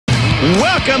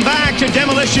Welcome back to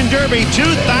Demolition Derby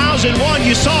 2001.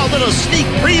 You saw a little sneak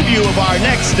preview of our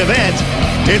next event.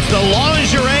 It's the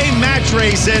lingerie match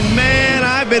race, and man,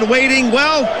 I've been waiting,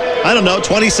 well, I don't know,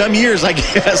 20-some years, I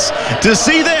guess, to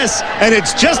see this, and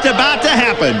it's just about to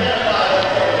happen.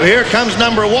 Here comes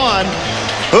number one.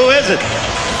 Who is it?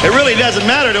 It really doesn't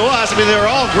matter to us. I mean, they're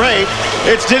all great.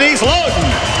 It's Denise Loden.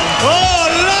 Oh,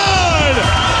 Lord!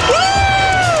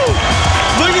 Woo!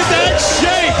 Look at that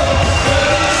shape.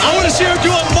 I want to see her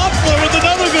do a muffler with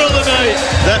another girl tonight.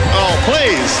 Oh,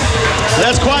 please.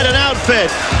 That's quite an outfit.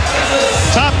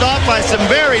 Topped off by some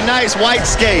very nice white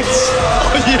skates.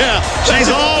 Oh, yeah. She's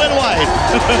all in white.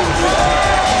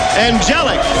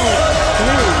 Angelic.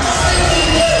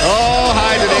 Oh,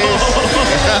 hi, Denise.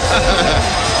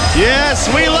 Yes,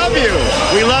 we love you.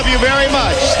 We love you very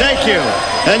much. Thank you.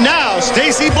 And now,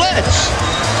 Stacey Blitsch.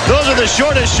 Those are the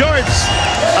shortest shorts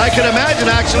I can imagine,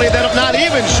 actually. They're not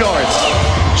even shorts.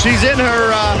 She's in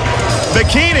her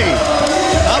bikini.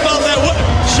 How about that?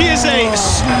 She is a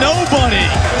snow bunny.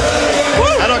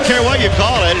 Woo! I don't care what you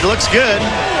call it. It looks good.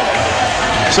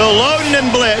 So Loden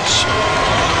and Blitsch.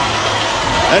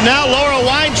 And now Laura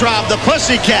Weintraub, the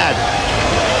Pussycat.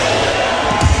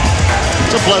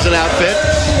 It's a pleasant outfit.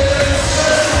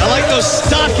 I like those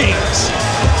stockings.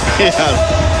 Yeah,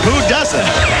 who doesn't?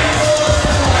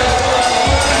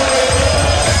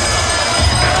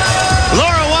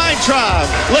 Laura Weintraub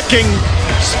looking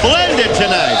splendid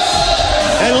tonight.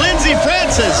 And Lindsey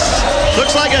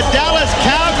looks like a Dallas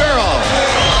cowgirl.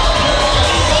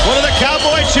 One of the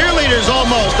cowboy cheerleaders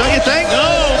almost, don't you think?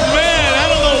 Oh, man, I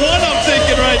don't know what I'm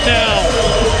thinking right now.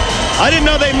 I didn't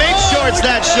know they make shorts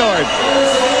that short.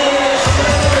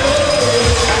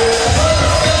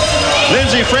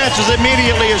 Lindsey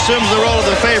immediately assumes the role of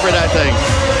the favorite, I think.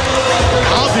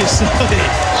 Obviously.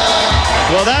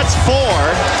 Well, that's 4.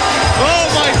 Oh,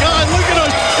 my God, look at us.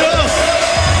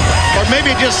 Or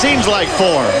maybe it just seems like 4.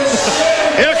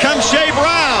 Here comes Shay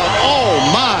Brown. Oh,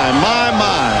 my.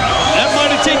 That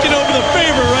might have taken over the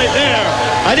favor right there.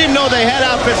 I didn't know they had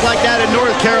outfits like that in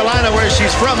North Carolina where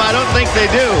she's from. I don't think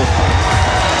they do.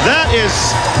 That is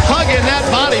hugging that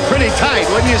body pretty tight,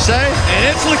 wouldn't you say? And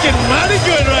it's looking mighty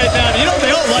good right now. You know, they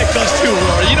all like us too,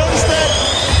 Rory. You notice that?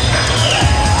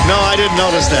 No, I didn't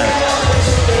notice that.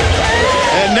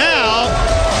 And now,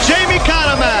 Jaime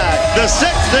Conemac, the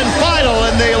 6th and final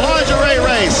in the lingerie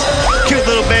race. Cute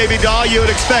little baby doll. You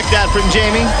would expect that from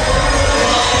Jaime.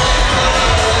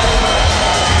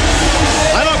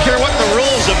 I don't care what the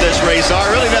rules of this race are.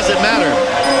 It really doesn't matter.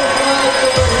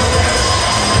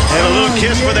 And a little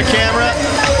kiss for the camera.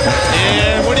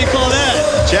 And what do you call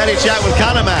that? Chatty chat with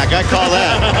Conemac, I call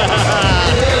that.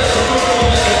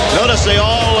 Notice they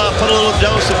all put a little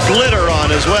dose of glitter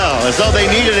on as well, as though they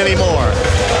need it anymore.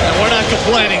 And we're not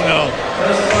complaining, though.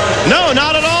 No,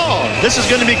 not at all. This is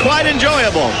going to be quite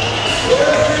enjoyable.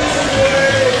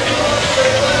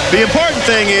 The important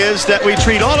thing is that we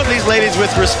treat all of these ladies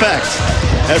with respect,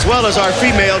 as well as our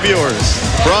female viewers.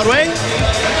 Broadway?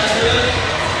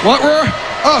 What, Rory?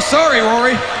 Oh, sorry,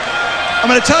 Rory. I'm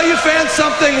going to tell you fans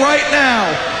something right now.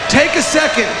 Take a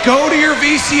second, go to your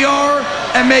VCR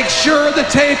and make sure the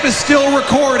tape is still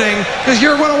recording, because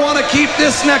you're going to want to keep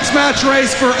this next match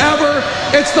race forever.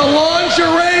 It's the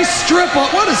lingerie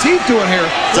strip-off. What is he doing here?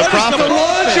 It's a profit. The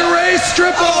lingerie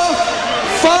strip-off.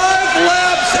 5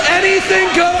 laps, anything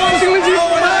goes.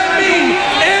 What I mean,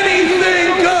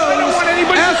 anything goes.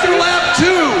 After lap 2,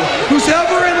 who's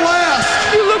ever in last.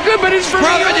 You look good, but it's for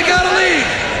Prophet, you gotta leave.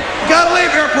 You gotta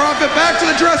leave here, Prophet. Back to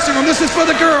the dressing room. This is for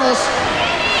the girls.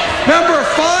 Remember,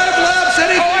 5 laps,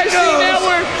 anything goes.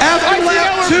 After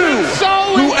lap 2,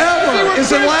 whoever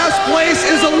is in last place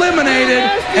is eliminated,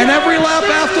 and every lap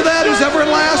after that, who's ever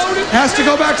in last has to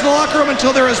go back to the locker room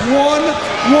until there is 1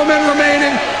 woman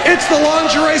remaining. It's the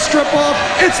lingerie strip-off.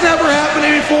 It's never happened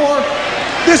before.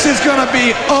 This is gonna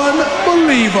be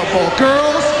unbelievable.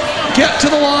 Girls, get to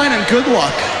the line and good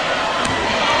luck.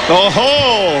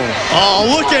 Oh,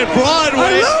 look at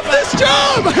Broadway. I love this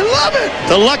job. I love it.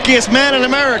 the luckiest man in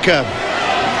America.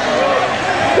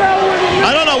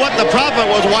 I don't know what the prophet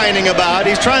was whining about.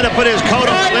 He's trying to put his coat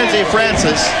on Lindsey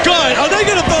Francis. Good. Are they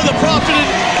going to throw the prophet in?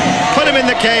 Put him in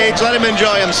the cage. Let him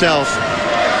enjoy himself.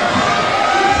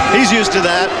 He's used to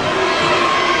that.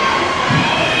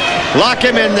 Lock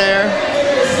him in there.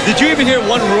 Did you even hear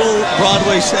one rule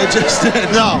Broadway said just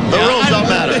then? No, the rules don't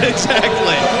matter.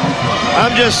 Exactly.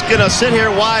 I'm just going to sit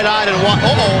here wide-eyed and watch.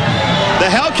 Uh-oh.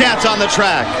 The Hellcat's on the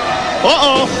track.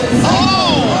 Uh-oh.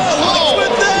 Oh!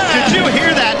 What's with that? Did you hear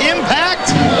that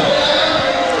impact?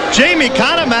 Jaime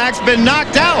Connemac's been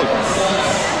knocked out.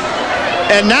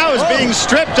 And now is being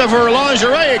stripped of her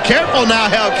lingerie. Careful now,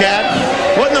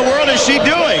 Hellcat. What in the world is is she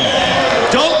doing?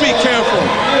 Don't be careful.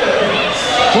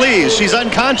 Please, she's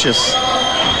unconscious.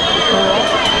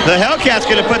 The Hellcat's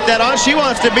going to put that on. She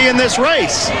wants to be in this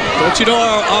race. Don't you know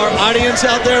our audience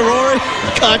out there, Rory?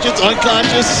 Conscious,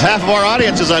 unconscious. Half of our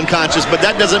audience is unconscious, but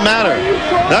that doesn't matter.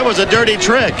 That was a dirty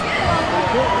trick.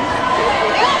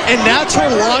 And that's her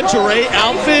lingerie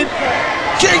outfit?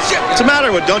 What's the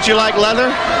matter with? Don't you like leather?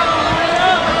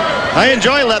 I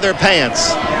enjoy leather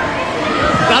pants.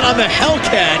 Not on the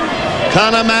Hellcat.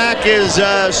 Conemac is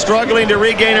struggling to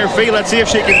regain her feet. Let's see if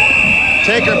she can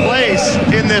take her place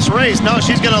in this race. No,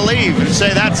 she's going to leave and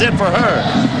say that's it for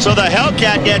her. So the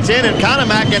Hellcat gets in and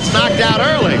Conemac gets knocked out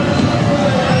early.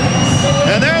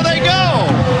 And there they go.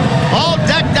 All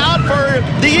decked out for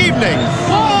the evening.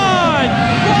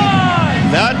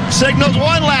 That signals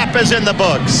 1 lap is in the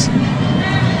books.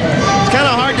 It's kind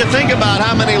of hard to think about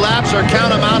how many laps or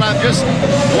count them out. I'm just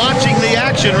watching the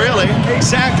action, really.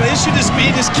 Exactly. It should just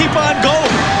be, just keep on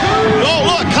going. Oh,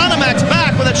 look, Conemac's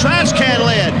back with a trash can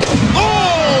lid.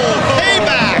 Oh,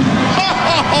 payback.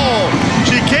 Oh,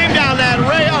 she came down that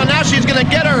rail, and now she's going to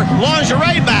get her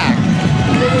lingerie back.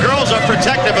 Girls are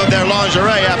protective of their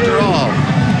lingerie, after all.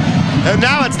 And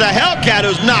now it's the Hellcat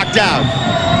who's knocked out.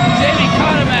 Jamie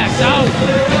Connemac's out.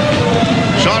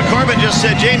 Sean Corbin just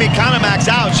said Jamie Connemac's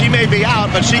out. She may be out,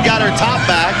 but she got her top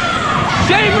back.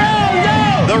 Jay Brown,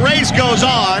 no! The race goes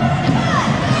on.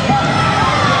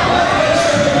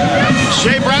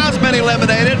 Shay Brown's been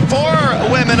eliminated. 4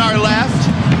 women are left.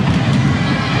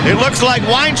 It looks like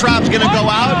Weintraub's going to go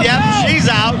out. Yep, she's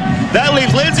out. That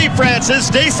leaves Lindsey Francis,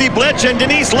 Stacey Blitsch, and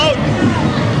Denise Loden.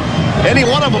 Any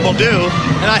one of them will do.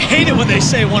 And I hate it when they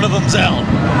say one of them's out.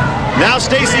 Now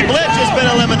Stacey Blitsch has been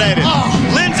eliminated.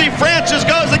 Lindsey Francis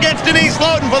goes against Denise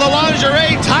Loden for the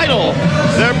lingerie title.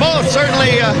 They're both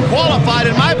certainly qualified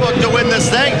in my book to win this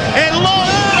thing. And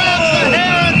Loden grabs the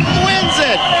hair and wins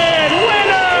it.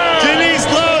 Denise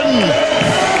Loden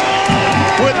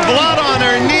with blood on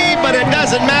her knee, but it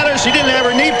doesn't matter. She didn't have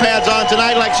her knee pads on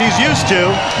tonight like she's used to.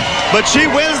 But she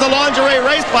wins the lingerie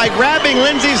race by grabbing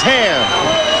Lindsey's hair.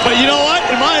 But you know what?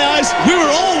 In my eyes, we were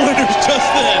all winners just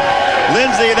then.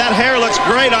 Lindsey, that hair looks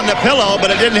great on the pillow, but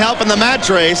it didn't help in the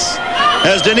match race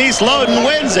as Denise Loden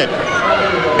wins it.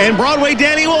 And Broadway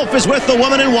Danny Wolf is with the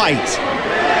woman in white.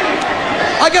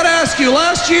 I got to ask you,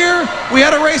 last year we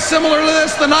had a race similar to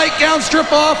this, the nightgown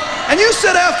strip-off, and you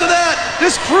said after that,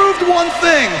 this proved one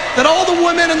thing, that all the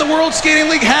women in the World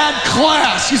Skating League had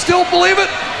class. You still believe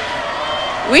it?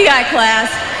 We got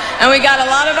class, and we got a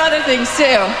lot of other things, too.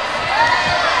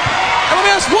 And let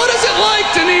me ask, what is it like,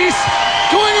 Denise,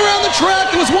 going around the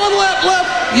track? There was 1 lap left.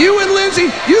 You and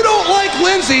Lindsey, you don't like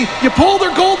Lindsey. You pulled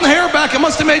her golden hair back. It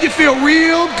must have made you feel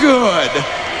real good.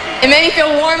 It made me feel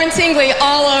warm and tingly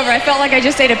all over. I felt like I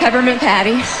just ate a peppermint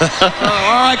patty.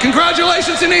 All right,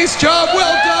 congratulations, Denise. Job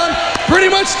well done. Pretty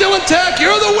much still intact.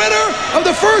 You're the winner of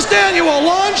the first annual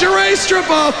lingerie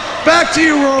strip-off. Back to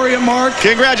you, Rory and Mark.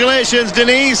 Congratulations,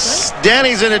 Denise.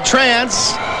 Danny's in a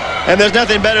trance, and there's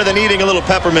nothing better than eating a little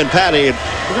peppermint patty at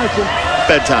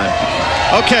bedtime.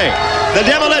 Okay, the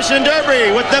Demolition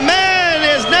Derby with the man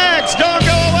is next. Don't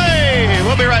go away.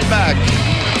 We'll be right back.